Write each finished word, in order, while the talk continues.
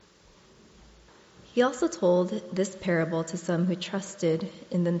He also told this parable to some who trusted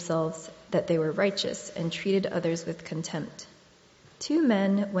in themselves that they were righteous and treated others with contempt. 2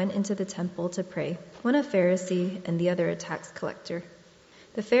 men went into the temple to pray, one a Pharisee and the other a tax collector.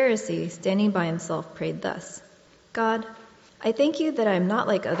 The Pharisee, standing by himself, prayed thus: God, I thank you that I am not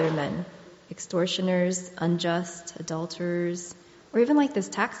like other men, extortioners, unjust, adulterers, or even like this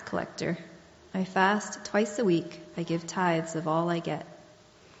tax collector. I fast twice a week. I give tithes of all I get.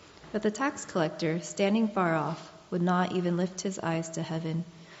 But the tax collector, standing far off, would not even lift his eyes to heaven,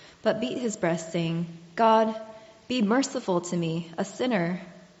 but beat his breast, saying, God, be merciful to me, a sinner.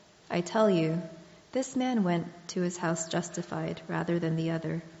 I tell you, this man went to his house justified rather than the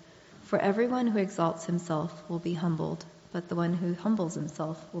other. For everyone who exalts himself will be humbled, but the one who humbles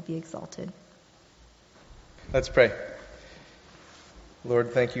himself will be exalted. Let's pray.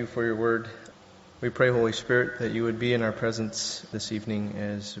 Lord, thank you for your word. We pray, Holy Spirit, that you would be in our presence this evening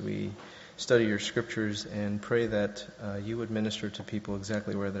as we study your scriptures, and pray that you would minister to people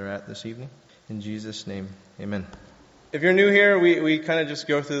exactly where they're at this evening. In Jesus' name, amen. If you're new here, we kind of just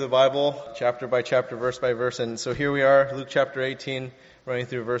go through the Bible chapter by chapter, verse by verse. And so here we are, Luke chapter 18, running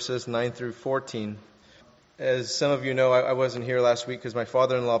through verses 9 through 14. As some of you know, I wasn't here last week because my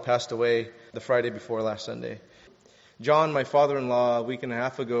father-in-law passed away the Friday before last Sunday. John, my father-in-law, a week and a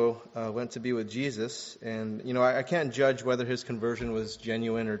half ago, went to be with Jesus. And, I can't judge whether his conversion was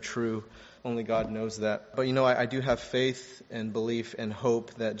genuine or true. Only God knows that. But, I do have faith and belief and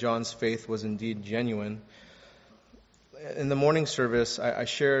hope that John's faith was indeed genuine. In the morning service, I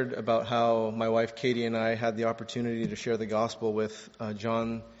shared about how my wife Katie and I had the opportunity to share the gospel with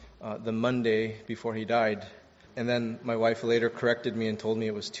John the Monday before he died. And then my wife later corrected me and told me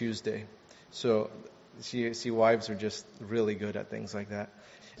it was Tuesday. So, see, wives are just really good at things like that.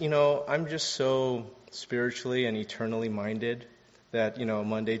 I'm just so spiritually and eternally minded that,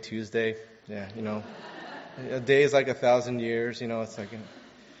 Monday, Tuesday, a day is like 1,000 years, it's like...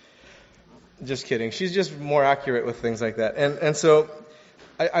 Just kidding. She's just more accurate with things like that. And so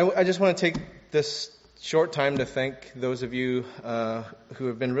I just want to take this short time to thank those of you who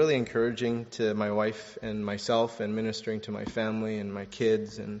have been really encouraging to my wife and myself, and ministering to my family and my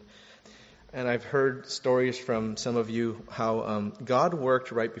kids. And I've heard stories from some of you how God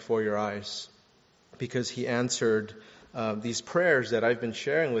worked right before your eyes, because he answered these prayers that I've been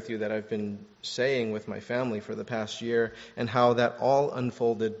sharing with you, that I've been saying with my family for the past year, and how that all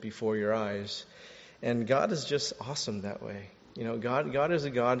unfolded before your eyes. And God is just awesome that way. God is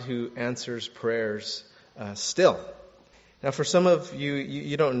a God who answers prayers still. Now, for some of you,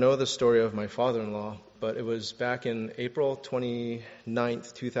 you don't know the story of my father-in-law, but it was back in April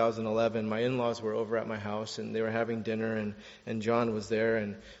 29th, 2011. My in-laws were over at my house, and they were having dinner, and John was there,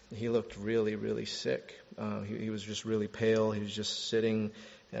 and he looked really, really sick. He was just really pale. He was just sitting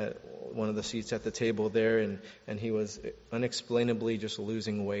at one of the seats at the table there, and he was unexplainably just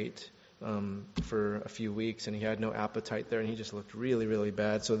losing weight for a few weeks, and he had no appetite there, and he just looked really, really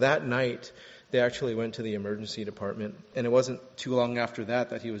bad. So that night, they actually went to the emergency department, and it wasn't too long after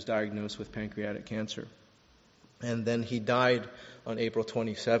that he was diagnosed with pancreatic cancer. And then he died on April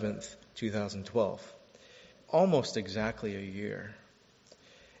 27th, 2012. Almost exactly a year.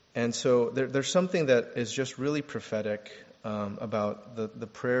 And so there's something that is just really prophetic about the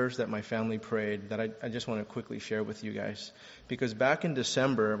prayers that my family prayed that I just want to quickly share with you guys. Because back in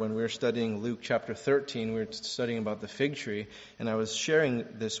December, when we were studying Luke chapter 13, we were studying about the fig tree, and I was sharing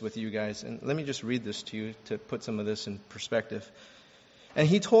this with you guys. And let me just read this to you to put some of this in perspective. And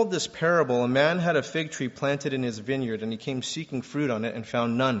he told this parable: a man had a fig tree planted in his vineyard, and he came seeking fruit on it and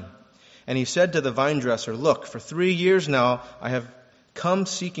found none. And he said to the vine dresser, "Look, for 3 years now I have come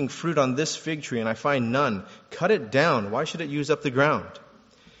seeking fruit on this fig tree, and I find none. Cut it down. Why should it use up the ground?"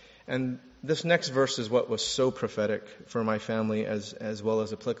 And this next verse is what was so prophetic for my family as well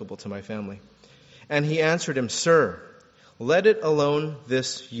as applicable to my family. And he answered him, "Sir, let it alone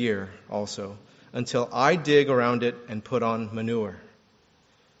this year also, until I dig around it and put on manure.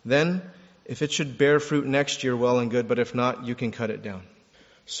 Then, if it should bear fruit next year, well and good, but if not, you can cut it down."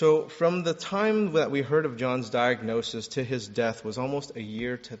 So from the time that we heard of John's diagnosis to his death was almost a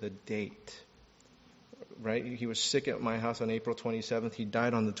year to the date. Right? He was sick at my house on April 27th. He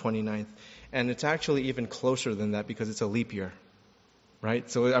died on the 29th. And it's actually even closer than that because it's a leap year. Right?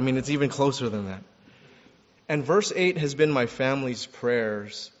 So, it's even closer than that. And verse 8 has been my family's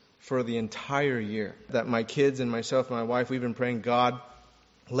prayers for the entire year. That my kids and myself and my wife, we've been praying, God,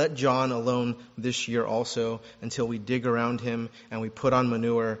 let John alone this year also until we dig around him and we put on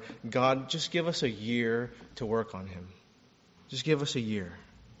manure. God, just give us a year to work on him. Just give us a year.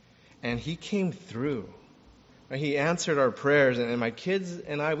 And he came through. He answered our prayers, and my kids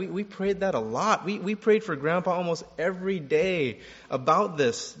and I, we prayed that a lot. We prayed for Grandpa almost every day about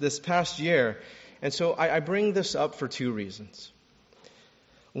this past year. And so I bring this up for two reasons.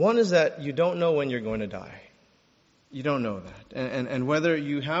 One is that you don't know when you're going to die. You don't know that. And whether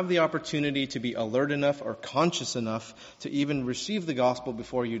you have the opportunity to be alert enough or conscious enough to even receive the gospel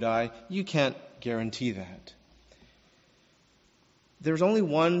before you die, you can't guarantee that. There's only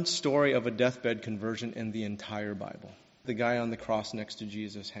one story of a deathbed conversion in the entire Bible. The guy on the cross next to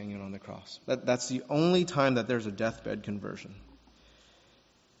Jesus hanging on the cross. That's the only time that there's a deathbed conversion.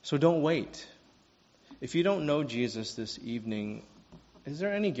 So don't wait. If you don't know Jesus this evening, is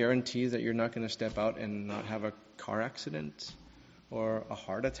there any guarantee that you're not going to step out and not have a car accident or a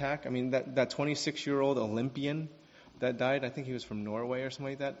heart attack? I mean, that 26-year-old Olympian that died, I think he was from Norway or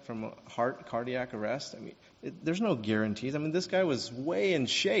something like that, from a cardiac arrest. I mean, there's no guarantees. I mean, this guy was way in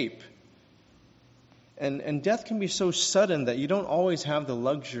shape. And death can be so sudden that you don't always have the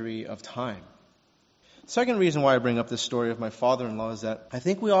luxury of time. Second reason why I bring up this story of my father-in-law is that I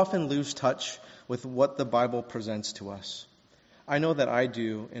think we often lose touch with what the Bible presents to us. I know that I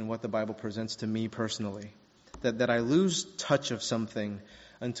do in what the Bible presents to me personally. That I lose touch of something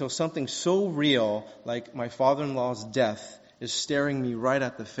until something so real, like my father-in-law's death, is staring me right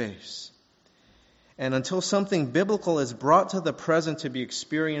at the face. And until something biblical is brought to the present to be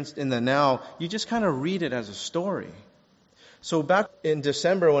experienced in the now, you just kind of read it as a story. So back in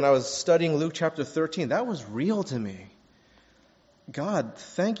December when I was studying Luke chapter 13, that was real to me. God,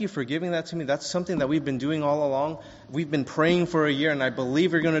 thank you for giving that to me. That's something that we've been doing all along. We've been praying for a year, and I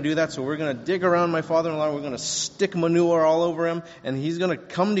believe you're going to do that. So we're going to dig around my father-in-law. We're going to stick manure all over him, and he's going to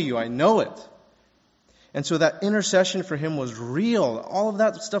come to you. I know it. And so that intercession for him was real. All of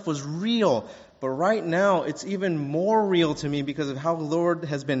that stuff was real. But right now, it's even more real to me because of how the Lord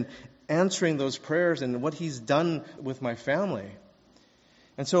has been answering those prayers and what He's done with my family.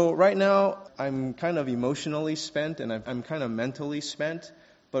 And so right now, I'm kind of emotionally spent and I'm kind of mentally spent.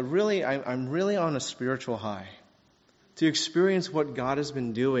 But really, I'm really on a spiritual high. To experience what God has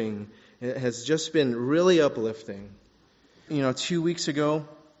been doing has just been really uplifting. 2 weeks ago,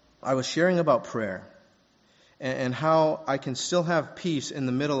 I was sharing about prayer. And how I can still have peace in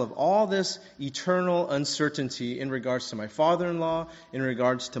the middle of all this eternal uncertainty in regards to my father-in-law, in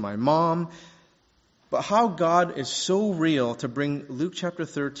regards to my mom. But how God is so real to bring Luke chapter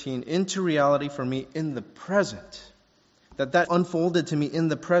 13 into reality for me in the present. That unfolded to me in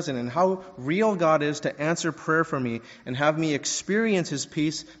the present. And how real God is to answer prayer for me and have me experience His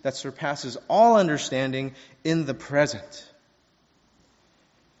peace that surpasses all understanding in the present.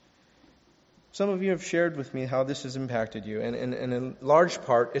 Some of you have shared with me how this has impacted you, and in large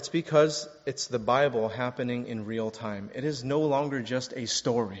part, it's because it's the Bible happening in real time. It is no longer just a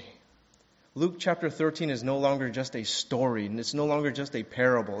story. Luke chapter 13 is no longer just a story, and it's no longer just a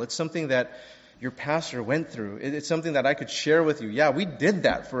parable. It's something that your pastor went through. It's something that I could share with you. Yeah, we did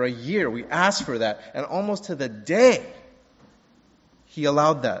that for a year. We asked for that, and almost to the day, He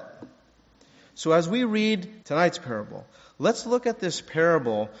allowed that. So as we read tonight's parable, let's look at this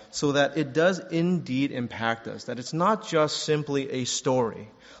parable so that it does indeed impact us, that it's not just simply a story.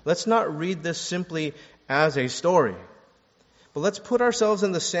 Let's not read this simply as a story. But let's put ourselves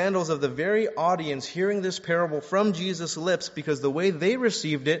in the sandals of the very audience hearing this parable from Jesus' lips, because the way they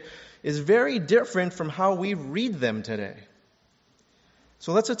received it is very different from how we read them today.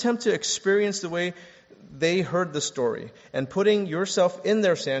 So let's attempt to experience the way they heard the story. And putting yourself in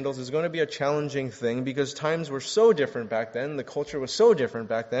their sandals is going to be a challenging thing because times were so different back then. The culture was so different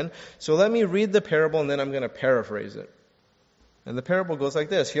back then. So let me read the parable and then I'm going to paraphrase it. And the parable goes like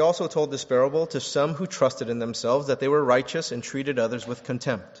this. He also told this parable to some who trusted in themselves that they were righteous and treated others with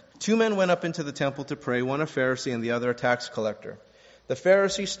contempt. 2 men went up into the temple to pray, one a Pharisee and the other a tax collector. The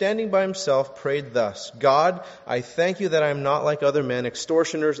Pharisee, standing by himself, prayed thus, God, I thank you that I am not like other men,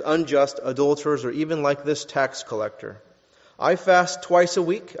 extortioners, unjust, adulterers, or even like this tax collector. I fast twice a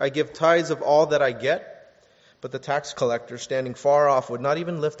week. I give tithes of all that I get. But the tax collector, standing far off, would not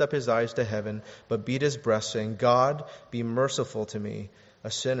even lift up his eyes to heaven, but beat his breast, saying, God, be merciful to me,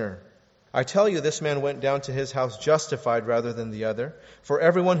 a sinner. I tell you, this man went down to his house justified rather than the other. For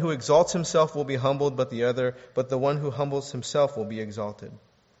everyone who exalts himself will be humbled, but the one who humbles himself will be exalted.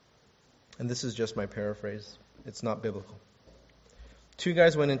 And this is just my paraphrase. It's not biblical. 2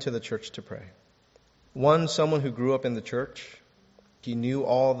 guys went into the church to pray. One, someone who grew up in the church. He knew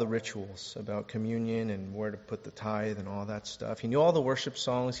all the rituals about communion and where to put the tithe and all that stuff. He knew all the worship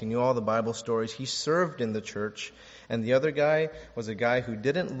songs. He knew all the Bible stories. He served in the church. And the other guy was a guy who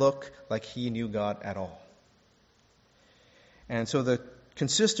didn't look like he knew God at all. And so the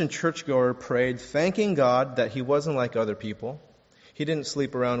consistent churchgoer prayed, thanking God that he wasn't like other people. He didn't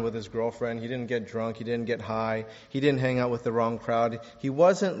sleep around with his girlfriend. He didn't get drunk. He didn't get high. He didn't hang out with the wrong crowd. He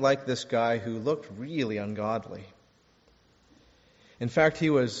wasn't like this guy who looked really ungodly. In fact, he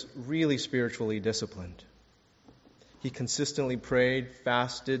was really spiritually disciplined. He consistently prayed,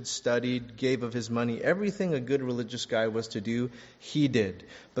 fasted, studied, gave of his money. Everything a good religious guy was to do, he did.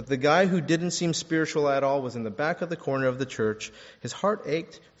 But the guy who didn't seem spiritual at all was in the back of the corner of the church. His heart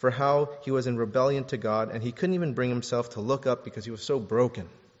ached for how he was in rebellion to God, and he couldn't even bring himself to look up because he was so broken.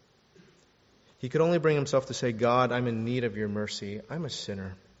 He could only bring himself to say, God, I'm in need of your mercy. I'm a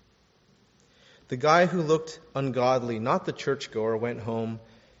sinner. The guy who looked ungodly, not the churchgoer, went home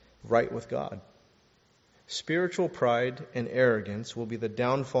right with God. Spiritual pride and arrogance will be the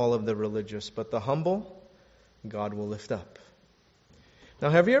downfall of the religious, but the humble, God will lift up. Now,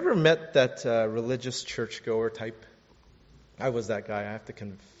 have you ever met that religious churchgoer type? I was that guy. I have to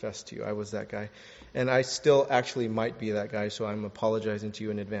confess to you, I was that guy. And I still actually might be that guy, so I'm apologizing to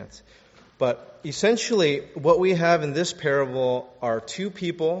you in advance. But essentially, what we have in this parable are two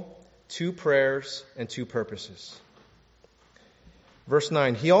people, two prayers, and two purposes. Verse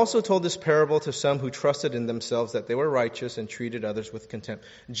 9, he also told this parable to some who trusted in themselves that they were righteous and treated others with contempt.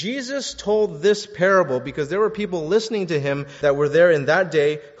 Jesus told this parable because there were people listening to him that were there in that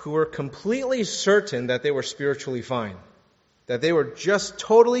day who were completely certain that they were spiritually fine. That they were just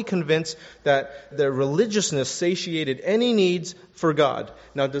totally convinced that their religiousness satiated any needs for God.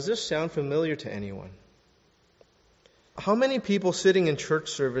 Now, does this sound familiar to anyone? How many people sitting in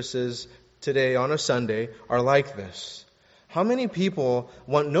church services today on a Sunday are like this? How many people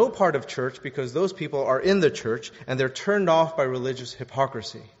want no part of church because those people are in the church and they're turned off by religious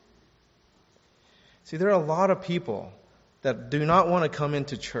hypocrisy? See, there are a lot of people that do not want to come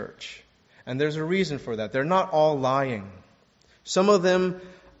into church. And there's a reason for that. They're not all lying. Some of them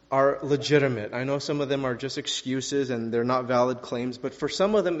are legitimate. I know some of them are just excuses and they're not valid claims. But for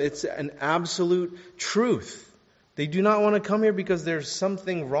some of them, it's an absolute truth. They do not want to come here because there's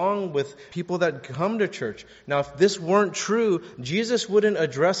something wrong with people that come to church. Now, if this weren't true, Jesus wouldn't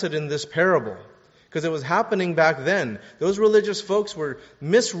address it in this parable because it was happening back then. Those religious folks were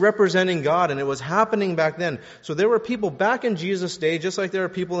misrepresenting God, and it was happening back then. So there were people back in Jesus' day, just like there are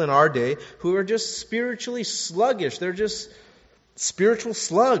people in our day, who are just spiritually sluggish. They're just spiritual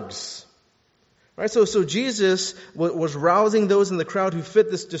slugs. Right? So Jesus was rousing those in the crowd who fit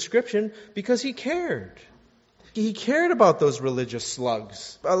this description because he cared. He cared about those religious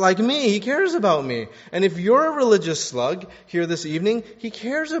slugs. Like me, he cares about me. And if you're a religious slug here this evening, he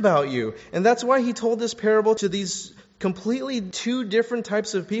cares about you. And that's why he told this parable to these completely two different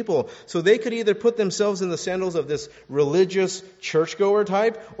types of people. So they could either put themselves in the sandals of this religious churchgoer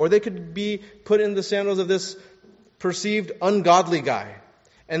type, or they could be put in the sandals of this perceived ungodly guy.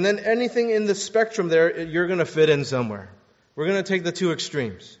 And then anything in the spectrum there, you're going to fit in somewhere. We're going to take the two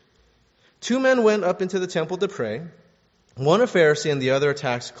extremes. Two men went up into the temple to pray, one a Pharisee and the other a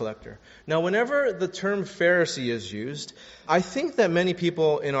tax collector. Now, whenever the term Pharisee is used, I think that many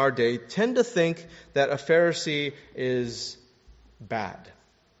people in our day tend to think that a Pharisee is bad.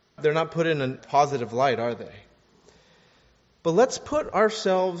 They're not put in a positive light, are they? But let's put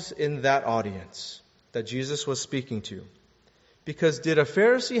ourselves in that audience that Jesus was speaking to. Because did a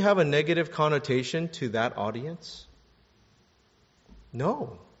Pharisee have a negative connotation to that audience?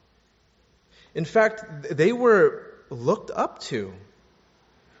 No. In fact, they were looked up to.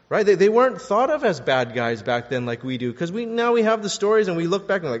 Right? They weren't thought of as bad guys back then like we do. Because now we have the stories and we look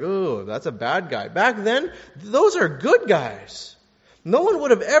back and we're like, oh, that's a bad guy. Back then, those are good guys. No one would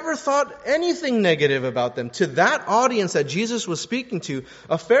have ever thought anything negative about them. To that audience that Jesus was speaking to,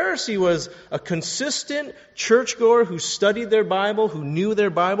 a Pharisee was a consistent churchgoer who studied their Bible, who knew their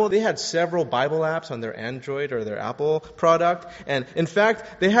Bible. They had several Bible apps on their Android or their Apple product. And in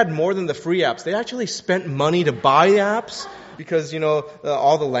fact, they had more than the free apps. They actually spent money to buy apps. Because,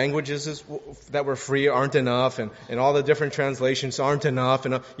 all the languages that were free aren't enough, and all the different translations aren't enough.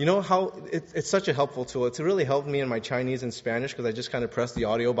 And you know how it's such a helpful tool. It's really helped me in my Chinese and Spanish because I just kind of press the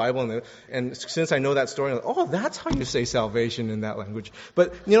audio Bible. And since I know that story, I'm like, oh, that's how you say salvation in that language.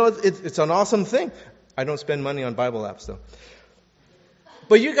 But, it's an awesome thing. I don't spend money on Bible apps, though.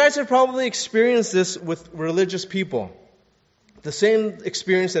 But you guys have probably experienced this with religious people. The same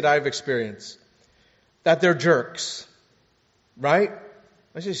experience that I've experienced. That they're jerks. Right?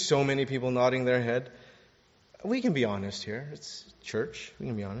 I see so many people nodding their head. We can be honest here. It's church. We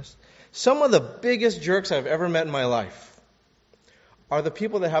can be honest. Some of the biggest jerks I've ever met in my life are the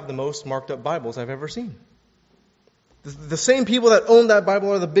people that have the most marked up Bibles I've ever seen. The same people that own that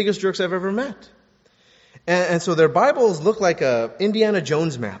Bible are the biggest jerks I've ever met. And so their Bibles look like a Indiana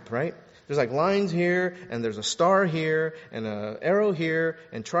Jones map, right? There's like lines here, and there's a star here, and an arrow here,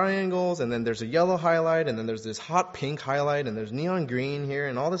 and triangles, and then there's a yellow highlight, and then there's this hot pink highlight, and there's neon green here,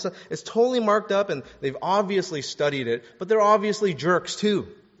 and all this stuff. It's totally marked up, and they've obviously studied it, but they're obviously jerks too.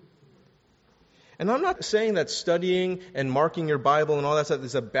 And I'm not saying that studying and marking your Bible and all that stuff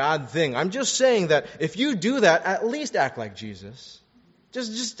is a bad thing. I'm just saying that if you do that, at least act like Jesus.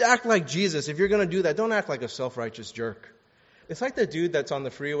 Just act like Jesus. If you're going to do that, don't act like a self-righteous jerk. It's like the dude that's on the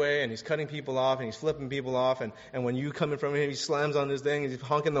freeway and he's cutting people off and he's flipping people off, and when you come in front of him, he slams on his thing and he's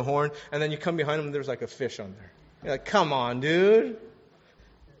honking the horn, and then you come behind him and there's like a fish on there. You're like, come on, dude.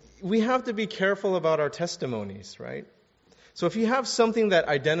 We have to be careful about our testimonies, right? So if you have something that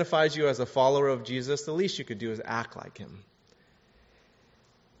identifies you as a follower of Jesus, the least you could do is act like him.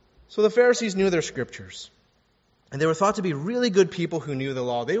 So the Pharisees knew their scriptures. And they were thought to be really good people who knew the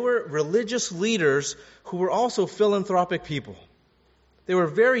law. They were religious leaders who were also philanthropic people. They were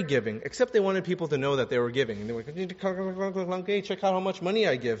very giving, except they wanted people to know that they were giving. And they were like, hey, check out how much money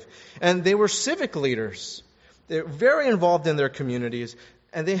I give. And they were civic leaders. They were very involved in their communities.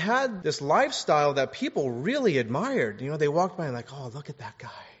 And they had this lifestyle that people really admired. You know, they walked by and like, oh, look at that guy.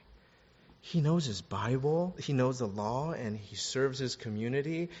 He knows his Bible, he knows the law, and he serves his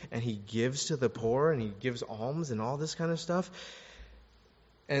community, and he gives to the poor, and he gives alms and all this kind of stuff.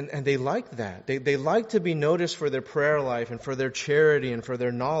 And they liked that. They liked to be noticed for their prayer life and for their charity and for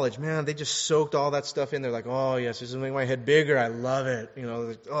their knowledge. Man, they just soaked all that stuff in. They're like, oh yes, this is making my head bigger. I love it. You know,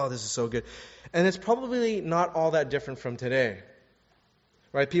 like, oh, this is so good. And it's probably not all that different from today.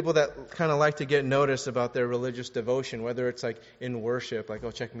 Right? People that kind of like to get noticed about their religious devotion, whether it's like in worship, like,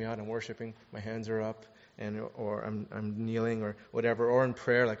 oh, check me out, I'm worshiping, my hands are up, or I'm kneeling, or whatever, or in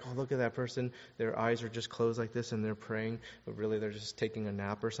prayer, like, oh, look at that person, their eyes are just closed like this and they're praying, but really they're just taking a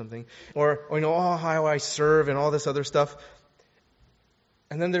nap or something. Or you know, oh, how I serve and all this other stuff.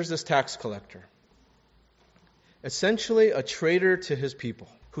 And then there's this tax collector. Essentially a traitor to his people,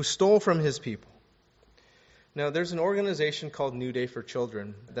 who stole from his people. Now, there's an organization called New Day for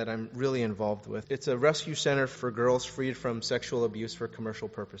Children that I'm really involved with. It's a rescue center for girls freed from sexual abuse for commercial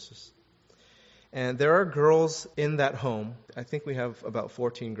purposes. And there are girls in that home. I think we have about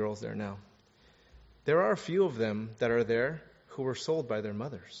 14 girls there now. There are a few of them that are there who were sold by their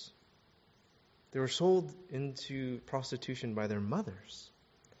mothers. They were sold into prostitution by their mothers.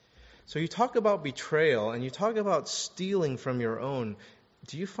 So you talk about betrayal and you talk about stealing from your own.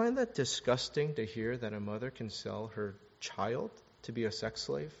 Do you find that disgusting to hear that a mother can sell her child to be a sex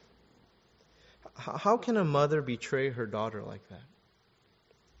slave? How can a mother betray her daughter like that?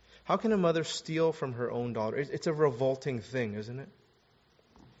 How can a mother steal from her own daughter? It's a revolting thing, isn't it?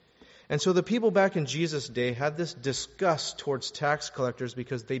 And so the people back in Jesus' day had this disgust towards tax collectors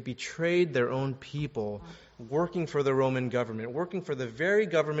because they betrayed their own people, working for the Roman government, working for the very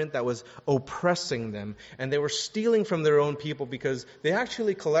government that was oppressing them. And they were stealing from their own people because they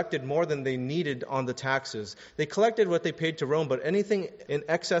actually collected more than they needed on the taxes. They collected what they paid to Rome, but anything in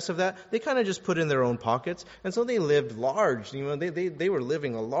excess of that, they kind of just put in their own pockets. And so they lived large. You know, they were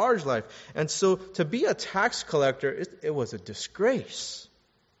living a large life. And so to be a tax collector, it was a disgrace.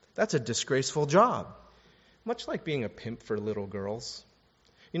 That's a disgraceful job. Much like being a pimp for little girls.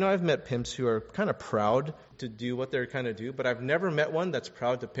 You know, I've met pimps who are kind of proud to do what they're kind of do, but I've never met one that's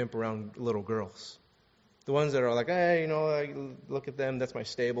proud to pimp around little girls. The ones that are like, hey, you know, look at them, that's my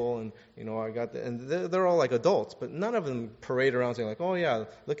stable, and, you know, I got the, and they're all like adults, but none of them parade around saying like, oh yeah,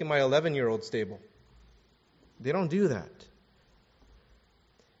 look at my 11-year-old stable. They don't do that.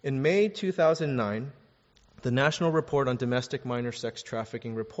 In May 2009, the National Report on Domestic Minor Sex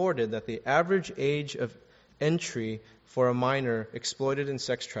Trafficking reported that the average age of entry for a minor exploited in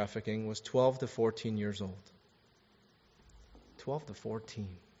sex trafficking was 12 to 14 years old. 12 to 14.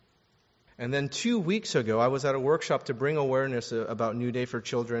 And then 2 weeks ago, I was at a workshop to bring awareness about New Day for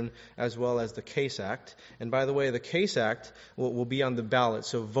Children as well as the CASE Act. And by the way, the CASE Act will be on the ballot,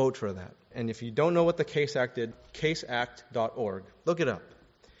 so vote for that. And if you don't know what the CASE Act did, caseact.org. Look it up.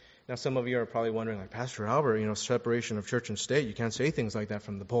 Now, some of you are probably wondering, like, Pastor Albert, you know, separation of church and state, you can't say things like that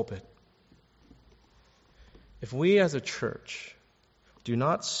from the pulpit. If we as a church do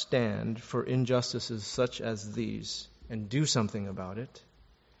not stand for injustices such as these and do something about it,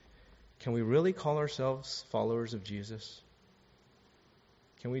 can we really call ourselves followers of Jesus?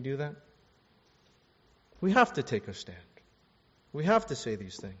 Can we do that? We have to take a stand. We have to say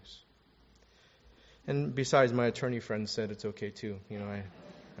these things. And besides, my attorney friend said it's okay too. You know, I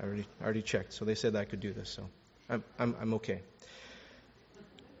already checked, so they said I could do this, so I'm okay.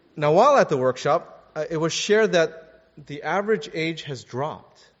 Now, while at the workshop, it was shared that the average age has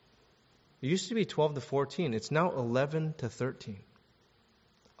dropped. It used to be 12 to 14. It's now 11 to 13.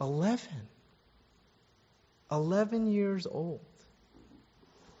 11. 11 years old.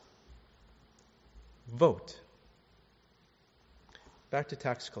 Vote. Back to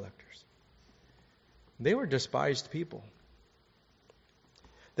tax collectors. They were despised people.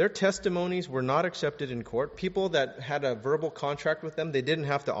 Their testimonies were not accepted in court. People that had a verbal contract with them, they didn't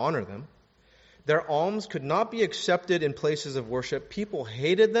have to honor them. Their alms could not be accepted in places of worship. People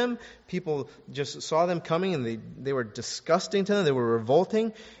hated them. People just saw them coming and they were disgusting to them. They were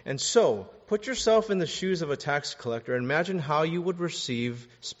revolting. And so, put yourself in the shoes of a tax collector and imagine how you would receive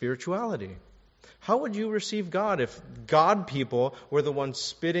spirituality. How would you receive God if God people were the ones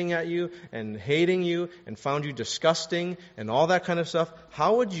spitting at you and hating you and found you disgusting and all that kind of stuff?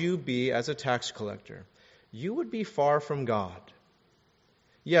 How would you be as a tax collector? You would be far from God.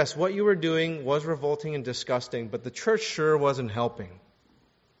 Yes, what you were doing was revolting and disgusting, but the church sure wasn't helping.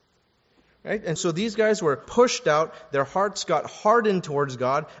 Right? And so these guys were pushed out, their hearts got hardened towards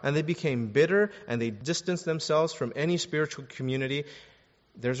God, and they became bitter, and they distanced themselves from any spiritual community.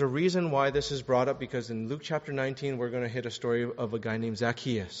 There's a reason why this is brought up, because in Luke chapter 19, we're going to hit a story of a guy named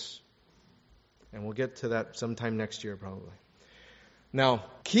Zacchaeus. And we'll get to that sometime next year, probably. Now,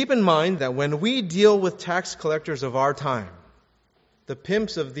 keep in mind that when we deal with tax collectors of our time, the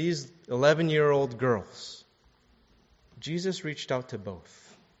pimps of these 11-year-old girls, Jesus reached out to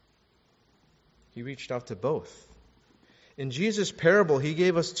both. He reached out to both. In Jesus' parable, he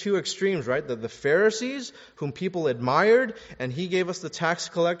gave us two extremes, right? The Pharisees, whom people admired, and he gave us the tax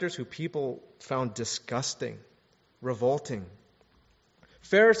collectors, who people found disgusting, revolting.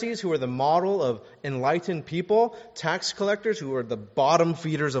 Pharisees, who were the model of enlightened people. Tax collectors, who were the bottom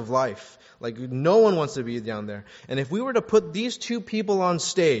feeders of life. Like, no one wants to be down there. And if we were to put these two people on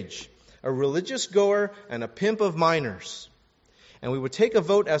stage, a religious goer and a pimp of minors, and we would take a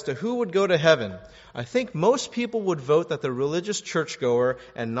vote as to who would go to heaven, I think most people would vote that the religious churchgoer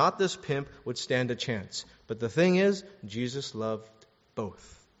and not this pimp would stand a chance. But the thing is, Jesus loved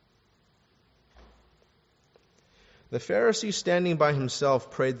both. The Pharisee, standing by himself,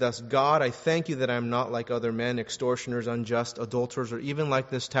 prayed thus, God, I thank you that I am not like other men, extortioners, unjust, adulterers, or even like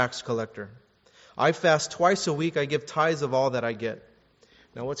this tax collector. I fast twice a week. I give tithes of all that I get.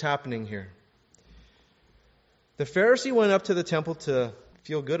 Now what's happening here? The Pharisee went up to the temple to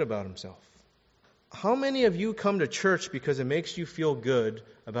feel good about himself. How many of you come to church because it makes you feel good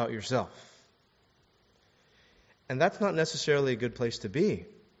about yourself? And that's not necessarily a good place to be.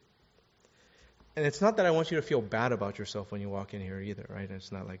 And it's not that I want you to feel bad about yourself when you walk in here either, right?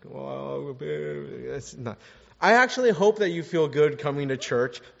 It's not like, oh, it's not. I actually hope that you feel good coming to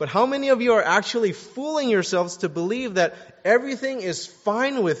church, but how many of you are actually fooling yourselves to believe that everything is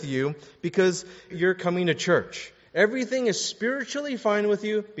fine with you because you're coming to church? Everything is spiritually fine with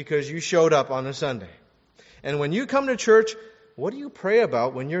you because you showed up on a Sunday. And when you come to church, what do you pray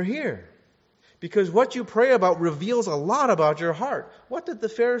about when you're here? Because what you pray about reveals a lot about your heart. What did the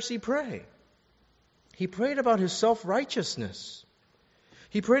Pharisee pray? He prayed about his self-righteousness.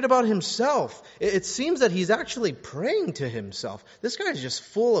 He prayed about himself. It seems that he's actually praying to himself. This guy is just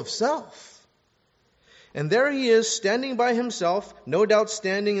full of self. And there he is, standing by himself, no doubt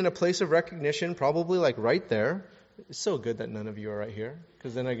standing in a place of recognition, probably like right there. It's so good that none of you are right here,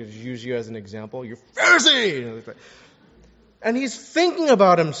 because then I could use you as an example. You're Pharisee! And he's thinking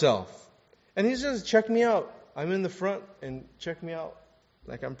about himself. And he says, check me out. I'm in the front, and check me out.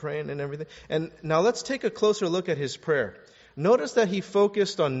 Like I'm praying and everything. And now let's take a closer look at his prayer. Notice that he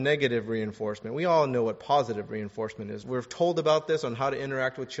focused on negative reinforcement. We all know what positive reinforcement is. We're told about this on how to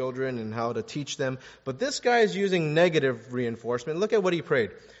interact with children and how to teach them. But this guy is using negative reinforcement. Look at what he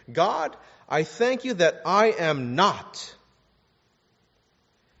prayed. God, I thank you that I am not.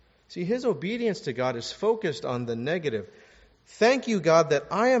 See, his obedience to God is focused on the negative. Thank you, God, that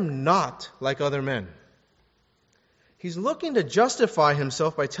I am not like other men. He's looking to justify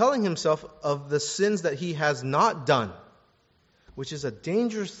himself by telling himself of the sins that he has not done, which is a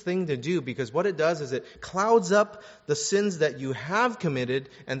dangerous thing to do, because what it does is it clouds up the sins that you have committed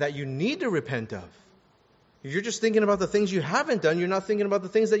and that you need to repent of. You're just thinking about the things you haven't done. You're not thinking about the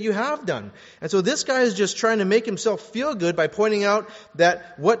things that you have done. And so this guy is just trying to make himself feel good by pointing out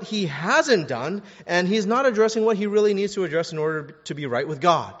that what he hasn't done, and he's not addressing what he really needs to address in order to be right with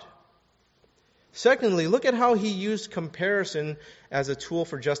God. Secondly, look at how he used comparison as a tool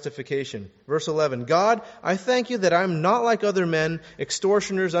for justification. Verse 11, God, I thank you that I'm not like other men,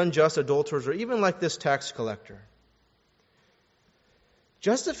 extortioners, unjust, adulterers, or even like this tax collector.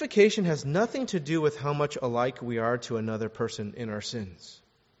 Justification has nothing to do with how much alike we are to another person in our sins.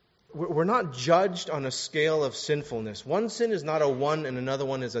 we're not judged on a scale of sinfulness. One sin is not a 1 and another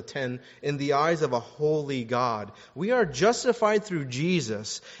one is a 10 in the eyes of a holy God. We are justified through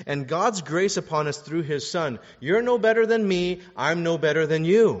Jesus and God's grace upon us through His Son. You're no better than me. I'm no better than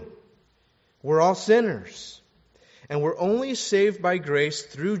you. We're all sinners. And we're only saved by grace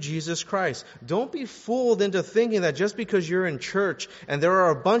through Jesus Christ. Don't be fooled into thinking that just because you're in church and there are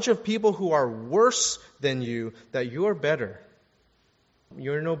a bunch of people who are worse than you, that you're better.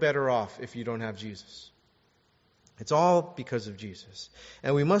 You're no better off if you don't have Jesus. It's all because of Jesus.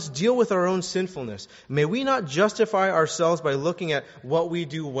 And we must deal with our own sinfulness. May we not justify ourselves by looking at what we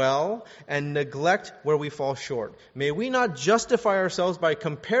do well and neglect where we fall short. May we not justify ourselves by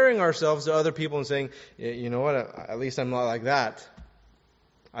comparing ourselves to other people and saying, you know what, at least I'm not like that.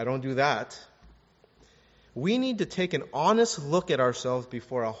 I don't do that. We need to take an honest look at ourselves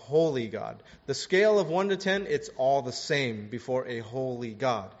before a holy God. The scale of 1 to 10, it's all the same before a holy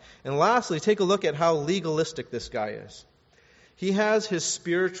God. And lastly, take a look at how legalistic this guy is. He has his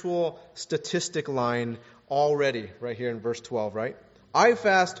spiritual statistic line already right here in verse 12, right? I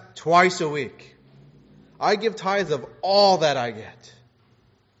fast twice a week. I give tithes of all that I get.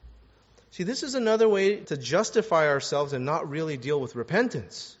 See, this is another way to justify ourselves and not really deal with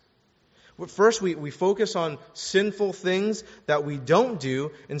repentance. First, we focus on sinful things that we don't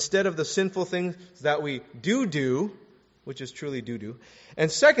do instead of the sinful things that we do, which is truly do.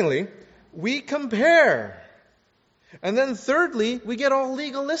 And secondly, we compare. And then thirdly, we get all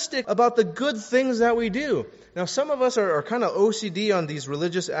legalistic about the good things that we do. Now, some of us are kind of OCD on these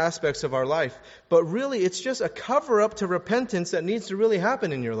religious aspects of our life, but really it's just a cover-up to repentance that needs to really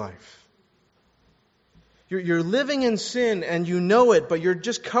happen in your life. You're living in sin and you know it, but you're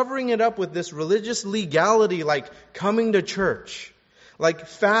just covering it up with this religious legality like coming to church, like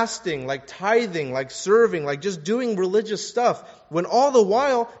fasting, like tithing, like serving, like just doing religious stuff, when all the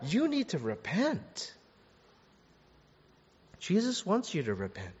while you need to repent. Jesus wants you to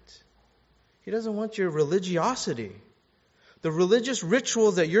repent. He doesn't want your religiosity. The religious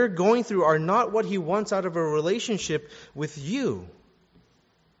rituals that you're going through are not what He wants out of a relationship with you.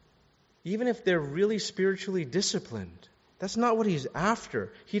 Even if they're really spiritually disciplined, that's not what He's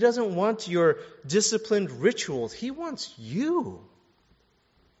after. He doesn't want your disciplined rituals. He wants you.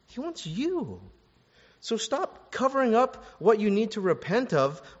 He wants you. So stop covering up what you need to repent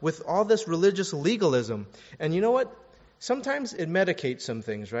of with all this religious legalism. And you know what? Sometimes it medicates some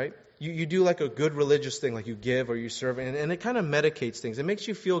things, right? You do like a good religious thing, like you give or you serve, and it kind of medicates things. It makes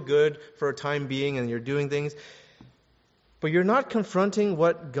you feel good for a time being and you're doing things. But you're not confronting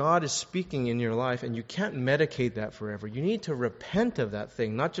what God is speaking in your life, and you can't medicate that forever. You need to repent of that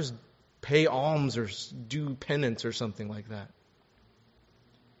thing, not just pay alms or do penance or something like that.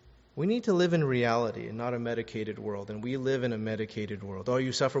 We need to live in reality and not a medicated world, and we live in a medicated world. Oh,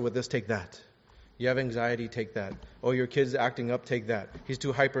 you suffer with this, take that. You have anxiety, take that. Oh, your kid's acting up, take that. He's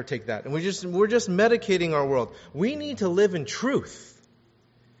too hyper, take that. And we're just medicating our world. We need to live in truth.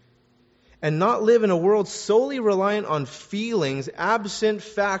 And not live in a world solely reliant on feelings, absent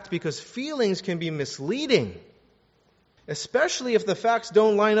fact, because feelings can be misleading. Especially if the facts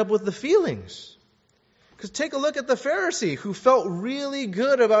don't line up with the feelings. Because take a look at the Pharisee who felt really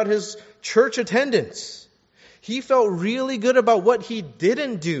good about his church attendance. He felt really good about what he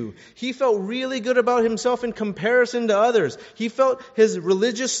didn't do. He felt really good about himself in comparison to others. He felt his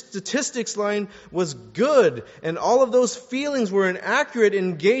religious statistics line was good, and all of those feelings were inaccurate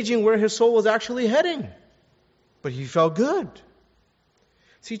in gauging where his soul was actually heading. But he felt good.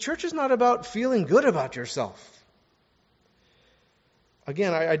 See, church is not about feeling good about yourself.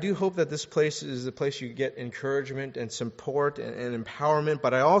 Again, I do hope that this place is a place you get encouragement and support and empowerment,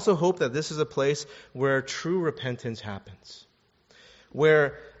 but I also hope that this is a place where true repentance happens.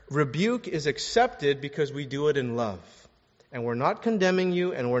 Where rebuke is accepted because we do it in love. And we're not condemning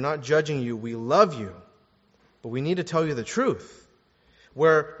you and we're not judging you. We love you. But we need to tell you the truth.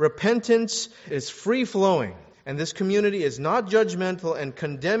 Where repentance is free-flowing and this community is not judgmental and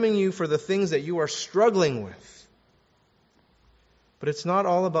condemning you for the things that you are struggling with. But it's not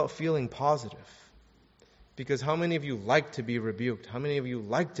all about feeling positive. Because how many of you like to be rebuked? How many of you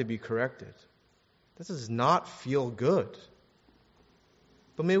like to be corrected? This does not feel good.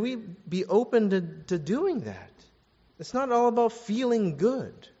 But may we be open to doing that. It's not all about feeling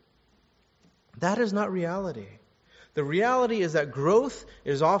good. That is not reality. The reality is that growth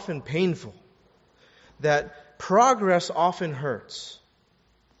is often painful. That progress often hurts.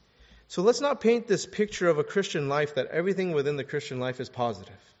 So let's not paint this picture of a Christian life that everything within the Christian life is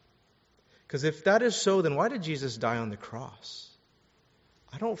positive. Because if that is so, then why did Jesus die on the cross?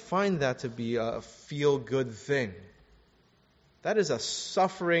 I don't find that to be a feel-good thing. That is a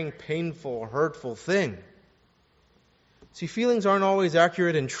suffering, painful, hurtful thing. See, feelings aren't always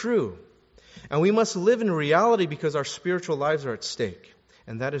accurate and true. And we must live in reality because our spiritual lives are at stake.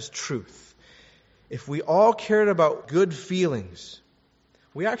 And that is truth. If we all cared about good feelings,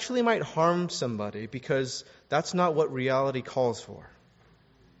 we actually might harm somebody because that's not what reality calls for.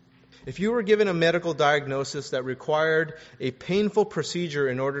 If you were given a medical diagnosis that required a painful procedure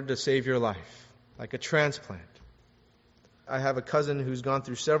in order to save your life, like a transplant. I have a cousin who's gone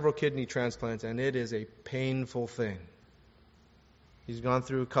through several kidney transplants, and it is a painful thing. He's gone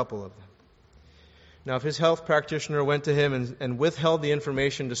through a couple of them. Now, if his health practitioner went to him and withheld the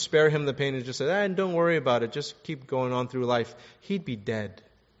information to spare him the pain and just said, don't worry about it, just keep going on through life, he'd be dead.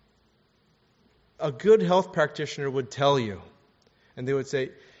 A good health practitioner would tell you, and they would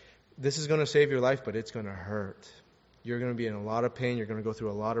say, this is going to save your life, but it's going to hurt. You're going to be in a lot of pain. You're going to go through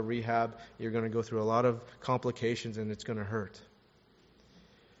a lot of rehab. You're going to go through a lot of complications, and it's going to hurt.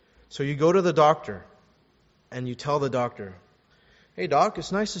 So you go to the doctor, and you tell the doctor, hey, doc,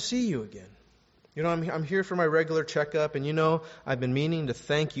 it's nice to see you again. I'm here for my regular checkup, and I've been meaning to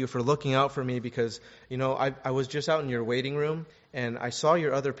thank you for looking out for me because, I was just out in your waiting room, and I saw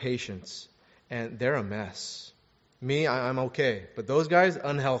your other patients, and they're a mess. Me, I'm okay, but those guys,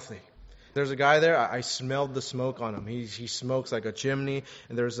 unhealthy. There's a guy there, I smelled the smoke on him. He smokes like a chimney,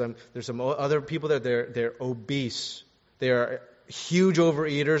 and there's some other people there, they're obese. They are huge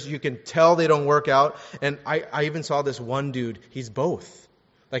overeaters. You can tell they don't work out, and I even saw this one dude, he's both.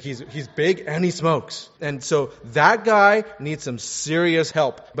 Like he's big and he smokes. And so that guy needs some serious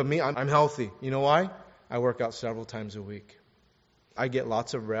help. But me, I'm healthy. You know why? I work out several times a week. I get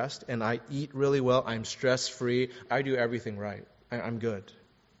lots of rest and I eat really well. I'm stress-free. I do everything right. I'm good.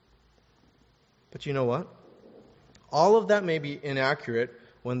 But you know what? All of that may be inaccurate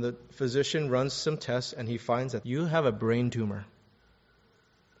when the physician runs some tests and he finds that you have a brain tumor.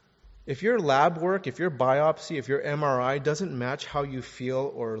 If your lab work, if your biopsy, if your MRI doesn't match how you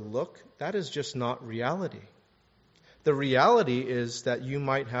feel or look, that is just not reality. The reality is that you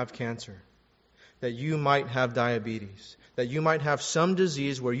might have cancer, that you might have diabetes, that you might have some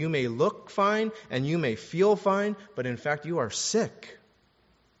disease where you may look fine and you may feel fine, but in fact you are sick.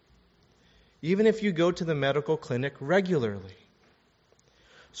 Even if you go to the medical clinic regularly.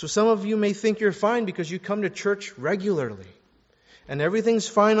 So some of you may think you're fine because you come to church regularly. And everything's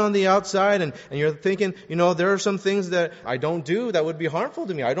fine on the outside, and you're thinking, there are some things that I don't do that would be harmful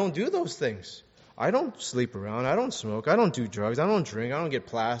to me. I don't do those things. I don't sleep around. I don't smoke. I don't do drugs. I don't drink. I don't get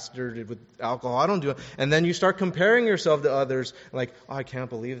plastered with alcohol. I don't do it. And then you start comparing yourself to others, like, I can't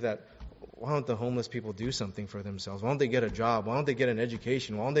believe that. Why don't the homeless people do something for themselves? Why don't they get a job? Why don't they get an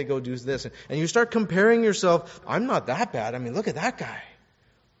education? Why don't they go do this? And you start comparing yourself. I'm not that bad. I mean, look at that guy.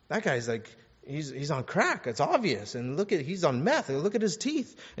 That guy's like... He's on crack. It's obvious. And he's on meth. Look at his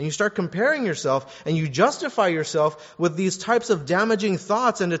teeth. And you start comparing yourself and you justify yourself with these types of damaging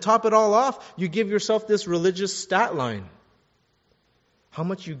thoughts. And to top it all off, you give yourself this religious stat line. How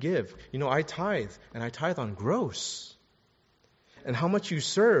much you give. I tithe, and I tithe on gross. And how much you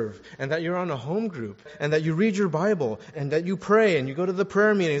serve, and that you're on a home group, and that you read your Bible, and that you pray, and you go to the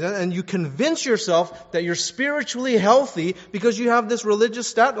prayer meetings, and you convince yourself that you're spiritually healthy because you have this religious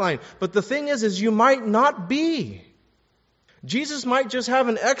stat line. But the thing is you might not be. Jesus might just have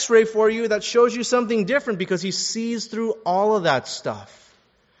an x-ray for you that shows you something different because he sees through all of that stuff.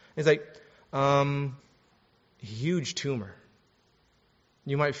 He's like, huge tumor.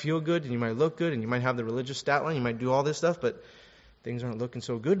 You might feel good, and you might look good, and you might have the religious stat line, you might do all this stuff, but things aren't looking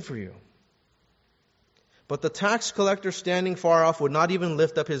so good for you. But the tax collector standing far off would not even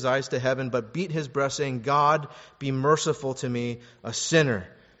lift up his eyes to heaven, but beat his breast, saying, God, be merciful to me, a sinner.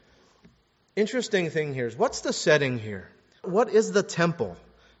 Interesting thing here is, what's the setting here? What is the temple?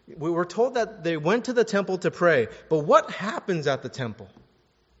 We were told that they went to the temple to pray, but what happens at the temple?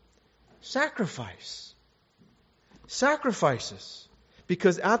 Sacrifice. Sacrifices.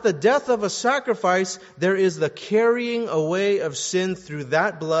 Because at the death of a sacrifice, there is the carrying away of sin through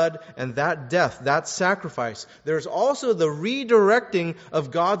that blood and that death, that sacrifice. There's also the redirecting of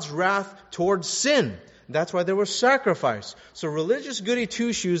God's wrath towards sin. That's why there was sacrifice. So religious goody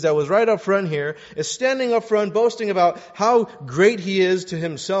two-shoes that was right up front here is standing up front boasting about how great he is to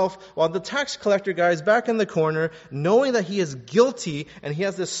himself, while the tax collector guy is back in the corner knowing that he is guilty, and he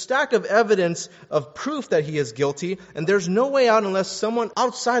has this stack of evidence of proof that he is guilty, and there's no way out unless someone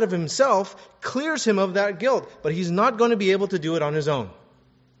outside of himself clears him of that guilt. But he's not going to be able to do it on his own.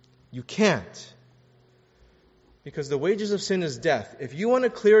 You can't. Because the wages of sin is death. If you want to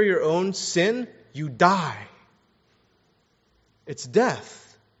clear your own sin, you die. It's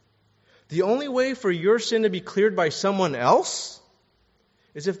death. The only way for your sin to be cleared by someone else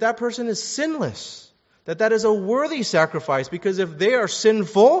is if that person is sinless. That is a worthy sacrifice, because if they are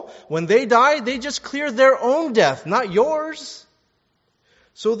sinful, when they die, they just clear their own death, not yours.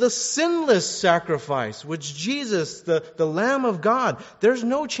 So the sinless sacrifice, which Jesus, the Lamb of God, there's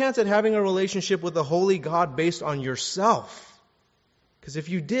no chance at having a relationship with the holy God based on yourself. Because if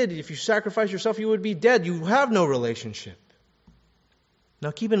you sacrifice yourself, you would be dead. You have no relationship. Now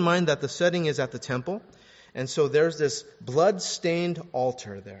keep in mind that the setting is at the temple, and so there's this blood-stained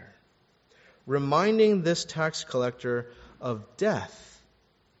altar there, reminding this tax collector of death.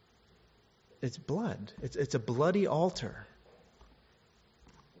 It's blood. It's a bloody altar.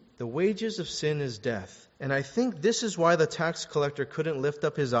 The wages of sin is death. And I think this is why the tax collector couldn't lift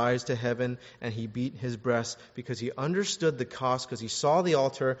up his eyes to heaven and he beat his breast, because he understood the cost, because he saw the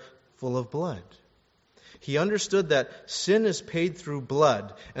altar full of blood. He understood that sin is paid through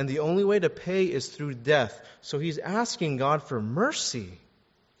blood, and the only way to pay is through death. So he's asking God for mercy.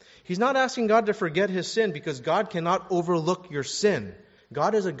 He's not asking God to forget his sin, because God cannot overlook your sin.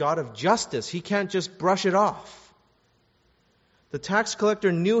 God is a God of justice. He can't just brush it off. The tax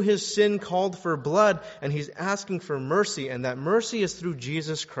collector knew his sin called for blood, and he's asking for mercy, and that mercy is through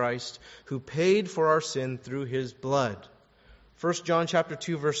Jesus Christ, who paid for our sin through his blood. 1 John chapter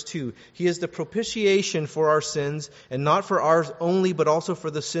 2, verse 2, He is the propitiation for our sins, and not for ours only, but also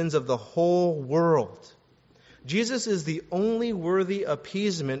for the sins of the whole world. Jesus is the only worthy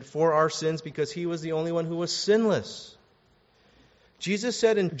appeasement for our sins, because he was the only one who was sinless. Jesus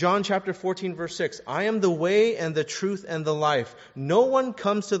said in John chapter 14, verse 6, I am the way and the truth and the life. No one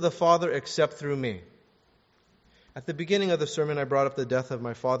comes to the Father except through me. At the beginning of the sermon, I brought up the death of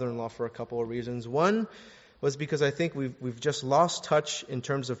my father-in-law for a couple of reasons. One was because I think we've just lost touch in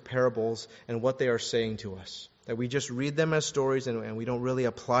terms of parables and what they are saying to us. That we just read them as stories and we don't really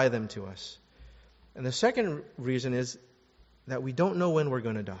apply them to us. And the second reason is that we don't know when we're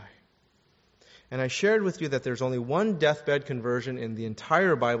going to die. And I shared with you that there's only one deathbed conversion in the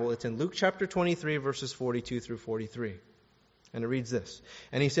entire Bible. It's in Luke chapter 23, verses 42 through 43. And it reads this.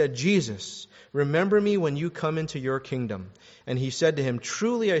 And he said, Jesus, remember me when you come into your kingdom. And he said to him,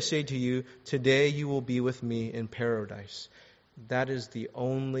 truly I say to you, today you will be with me in paradise. That is the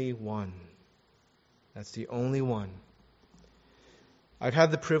only one. That's the only one. I've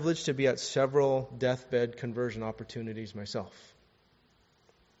had the privilege to be at several deathbed conversion opportunities myself.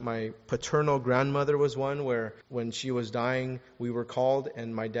 My paternal grandmother was one where when she was dying, we were called,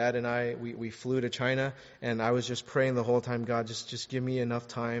 and my dad and I, we flew to China, and I was just praying the whole time, God, just give me enough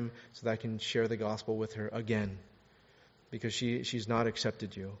time so that I can share the gospel with her again, because she's not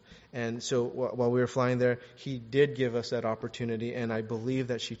accepted you. And so while we were flying there, he did give us that opportunity, and I believe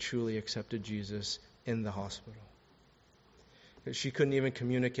that she truly accepted Jesus in the hospital. She couldn't even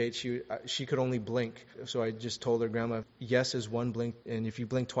communicate. She could only blink. So I just told her, Grandma, yes is one blink, and if you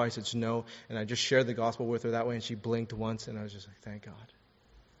blink twice, it's no. And I just shared the gospel with her that way, and she blinked once, and I was just like, thank God.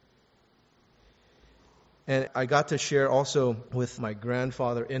 And I got to share also with my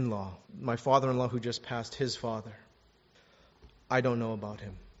grandfather-in-law, my father-in-law who just passed his father. I don't know about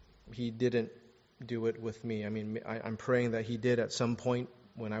him. He didn't do it with me. I mean, I'm praying that he did at some point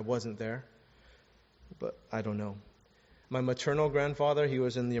when I wasn't there, but I don't know. My maternal grandfather, he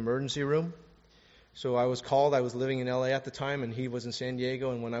was in the emergency room. So I was called. I was living in LA at the time, and he was in San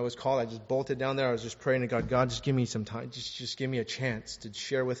Diego. And when I was called, I just bolted down there. I was just praying to God, God, just give me some time. Just give me a chance to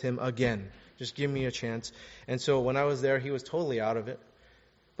share with him again. Just give me a chance. And so when I was there, he was totally out of it.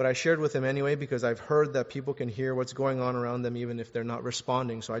 But I shared with him anyway, because I've heard that people can hear what's going on around them even if they're not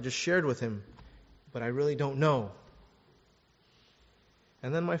responding. So I just shared with him. But I really don't know.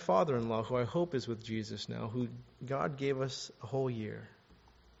 And then my father-in-law, who I hope is with Jesus now, who God gave us a whole year.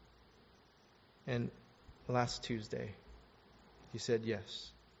 And last Tuesday, he said yes.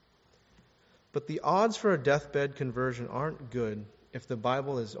 But the odds for a deathbed conversion aren't good if the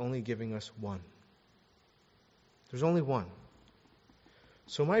Bible is only giving us one. There's only one.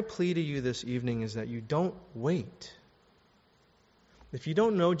 So my plea to you this evening is that you don't wait. If you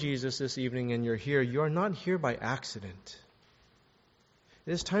don't know Jesus this evening and you're here, you are not here by accident.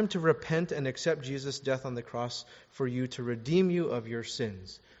 It is time to repent and accept Jesus' death on the cross for you, to redeem you of your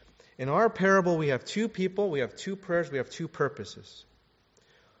sins. In our parable, we have two people, we have two prayers, we have two purposes.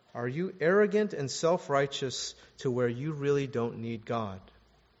 Are you arrogant and self-righteous to where you really don't need God?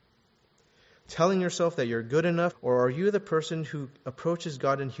 Telling yourself that you're good enough, or are you the person who approaches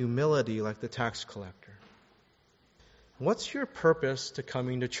God in humility like the tax collector? What's your purpose to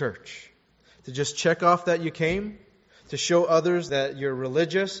coming to church? To just check off that you came? To show others that you're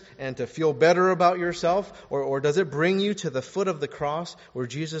religious and to feel better about yourself? Or does it bring you to the foot of the cross where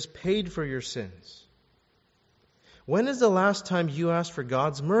Jesus paid for your sins? When is the last time you asked for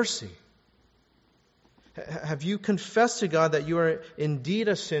God's mercy? Have you confessed to God that you are indeed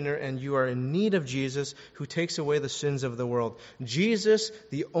a sinner and you are in need of Jesus who takes away the sins of the world? Jesus,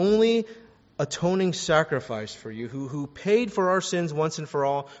 the only atoning sacrifice for you, who paid for our sins once and for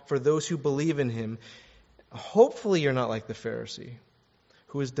all for those who believe in Him. Hopefully you're not like the Pharisee,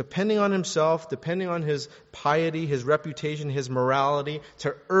 who is depending on himself, depending on his piety, his reputation, his morality,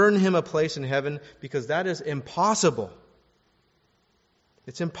 to earn him a place in heaven, because that is impossible.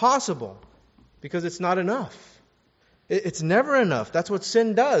 It's impossible, because it's not enough. It's never enough. That's what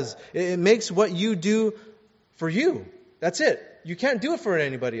sin does. It makes what you do for you. That's it. You can't do it for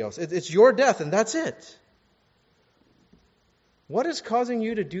anybody else. It's your death, and that's it. What is causing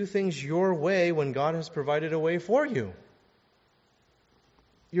you to do things your way when God has provided a way for you?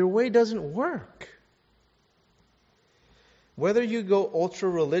 Your way doesn't work. Whether you go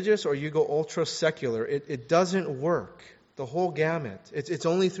ultra-religious or you go ultra-secular, it doesn't work. The whole gamut. It's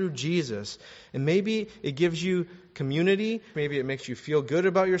only through Jesus. And maybe it gives you community. Maybe it makes you feel good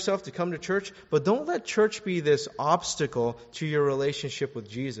about yourself to come to church. But don't let church be this obstacle to your relationship with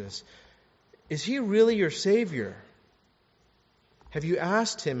Jesus. Is He really your Savior? Have you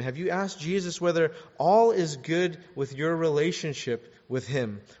asked Him? Have you asked Jesus whether all is good with your relationship with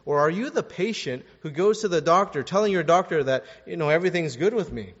Him? Or are you the patient who goes to the doctor telling your doctor that, everything's good with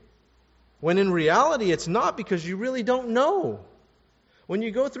me? When in reality it's not, because you really don't know. When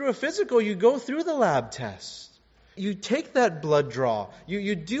you go through a physical, you go through the lab test. You take that blood draw.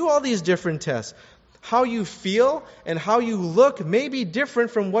 You do all these different tests. How you feel and how you look may be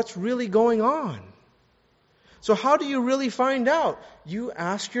different from what's really going on. So how do you really find out? You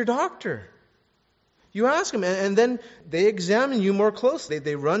ask your doctor. You ask them, and then they examine you more closely.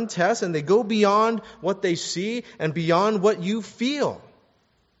 They run tests, and they go beyond what they see and beyond what you feel.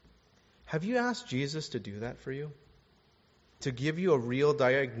 Have you asked Jesus to do that for you? To give you a real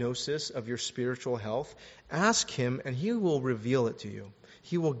diagnosis of your spiritual health? Ask Him, and He will reveal it to you.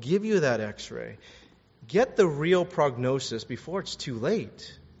 He will give you that x-ray. Get the real prognosis before it's too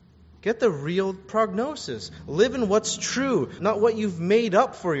late. Get the real prognosis. Live in what's true, not what you've made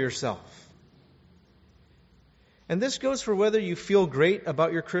up for yourself. And this goes for whether you feel great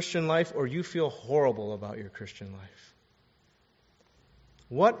about your Christian life or you feel horrible about your Christian life.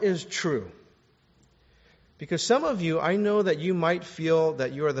 What is true? Because some of you, I know that you might feel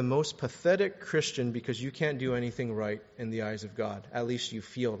that you are the most pathetic Christian because you can't do anything right in the eyes of God. At least you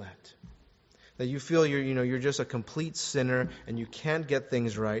feel that. That you feel you're just a complete sinner and you can't get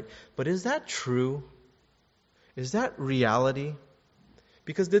things right. But is that true? Is that reality?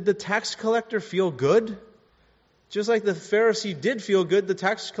 Because did the tax collector feel good? Just like the Pharisee did feel good, the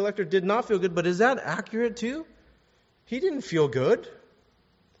tax collector did not feel good. But is that accurate too? He didn't feel good.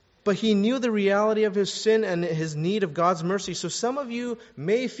 But he knew the reality of his sin and his need of God's mercy. So some of you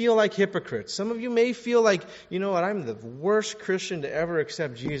may feel like hypocrites. Some of you may feel like, I'm the worst Christian to ever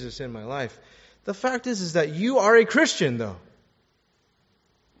accept Jesus in my life. The fact is that you are a Christian, though.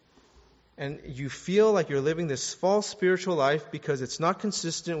 And you feel like you're living this false spiritual life because it's not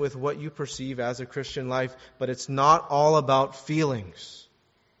consistent with what you perceive as a Christian life, but it's not all about feelings.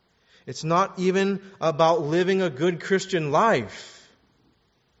 It's not even about living a good Christian life.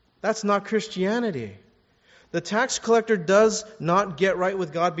 That's not Christianity. The tax collector does not get right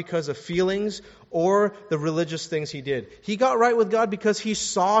with God because of feelings or the religious things he did. He got right with God because he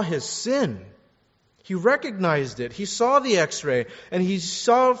saw his sin. He recognized it. He saw the x-ray and he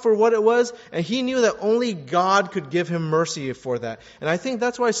saw it for what it was, and he knew that only God could give him mercy for that. And I think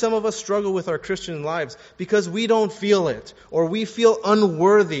that's why some of us struggle with our Christian lives, because we don't feel it, or we feel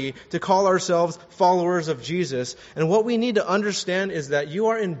unworthy to call ourselves followers of Jesus. And what we need to understand is that you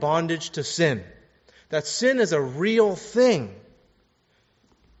are in bondage to sin. That sin is a real thing.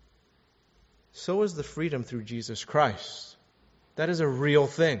 So is the freedom through Jesus Christ. That is a real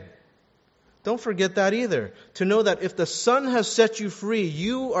thing. Don't forget that either. To know that if the Son has set you free,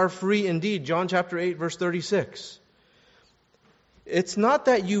 you are free indeed. John chapter 8, verse 36. It's not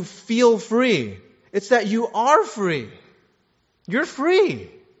that you feel free. It's that you are free. You're free.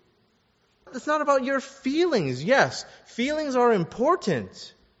 It's not about your feelings. Yes, feelings are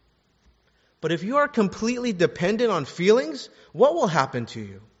important. But if you are completely dependent on feelings, what will happen to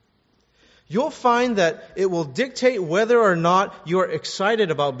you? You'll find that it will dictate whether or not you are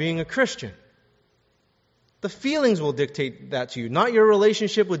excited about being a Christian. The feelings will dictate that to you, not your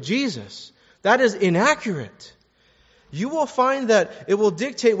relationship with Jesus. That is inaccurate. You will find that it will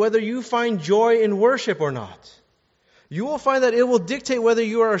dictate whether you find joy in worship or not. You will find that it will dictate whether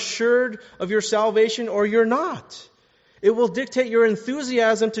you are assured of your salvation or you're not. It will dictate your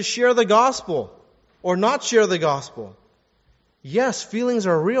enthusiasm to share the gospel or not share the gospel. Yes, feelings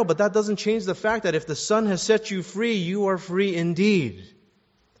are real, but that doesn't change the fact that if the Son has set you free, you are free indeed.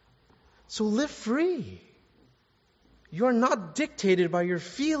 So live free. You are not dictated by your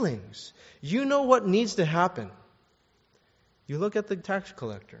feelings. You know what needs to happen. You look at the tax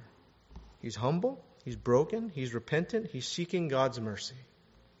collector. He's humble, he's broken, he's repentant, he's seeking God's mercy.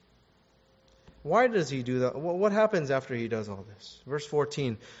 Why does he do that? What happens after he does all this? Verse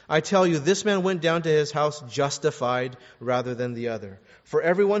 14, I tell you, this man went down to his house justified rather than the other. For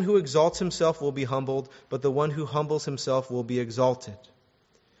everyone who exalts himself will be humbled, but the one who humbles himself will be exalted.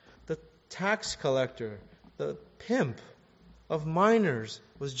 The tax collector, the pimp of minors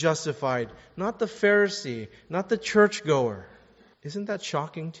was justified, not the Pharisee, not the churchgoer. Isn't that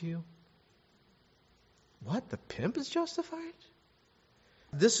shocking to you? What? The pimp is justified?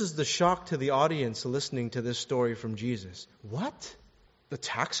 This is the shock to the audience listening to this story from Jesus. What? The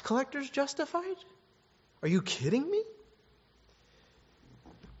tax collector's justified? Are you kidding me?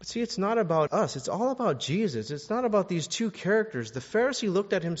 But see, it's not about us. It's all about Jesus. It's not about these two characters. The Pharisee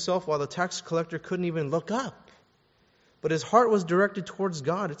looked at himself while the tax collector couldn't even look up. But his heart was directed towards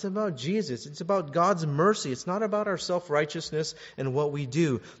God. It's about Jesus. It's about God's mercy. It's not about our self-righteousness and what we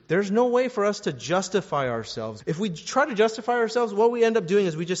do. There's no way for us to justify ourselves. If we try to justify ourselves, what we end up doing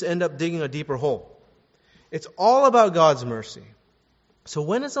is we just end up digging a deeper hole. It's all about God's mercy. So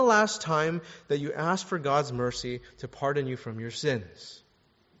when is the last time that you asked for God's mercy to pardon you from your sins?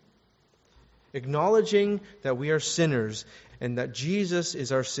 Acknowledging that we are sinners and that Jesus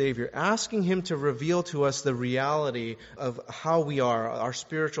is our Savior, asking Him to reveal to us the reality of how we are, our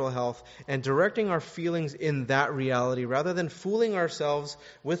spiritual health, and directing our feelings in that reality rather than fooling ourselves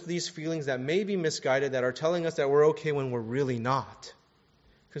with these feelings that may be misguided, that are telling us that we're okay when we're really not.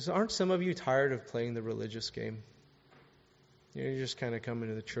 Because aren't some of you tired of playing the religious game? You're just kind of coming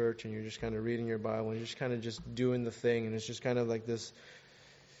to the church and you're just kind of reading your Bible and you're just kind of just doing the thing, and it's just kind of like this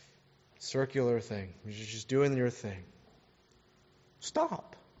circular thing. You're just doing your thing.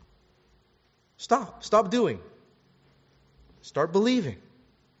 Stop. Stop doing. Start believing.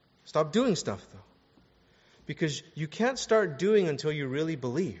 Stop doing stuff, though. Because you can't start doing until you really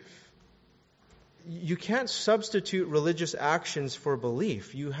believe. You can't substitute religious actions for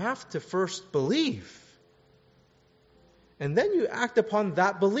belief. You have to first believe. And then you act upon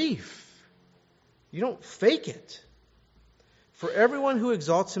that belief. You don't fake it. For everyone who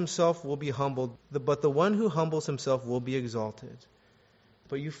exalts himself will be humbled, but the one who humbles himself will be exalted.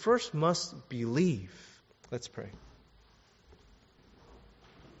 But you first must believe. Let's pray.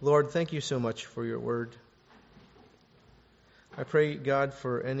 Lord, thank you so much for your word. I pray, God,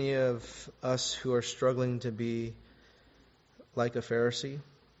 for any of us who are struggling to be like a Pharisee,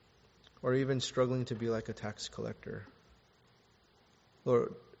 or even struggling to be like a tax collector.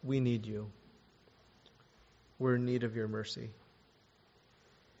 Lord, we need you. We're in need of your mercy.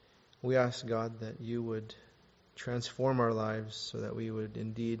 We ask, God, that you would transform our lives so that we would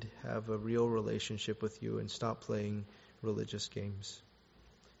indeed have a real relationship with you and stop playing religious games.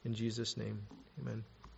 In Jesus' name, amen.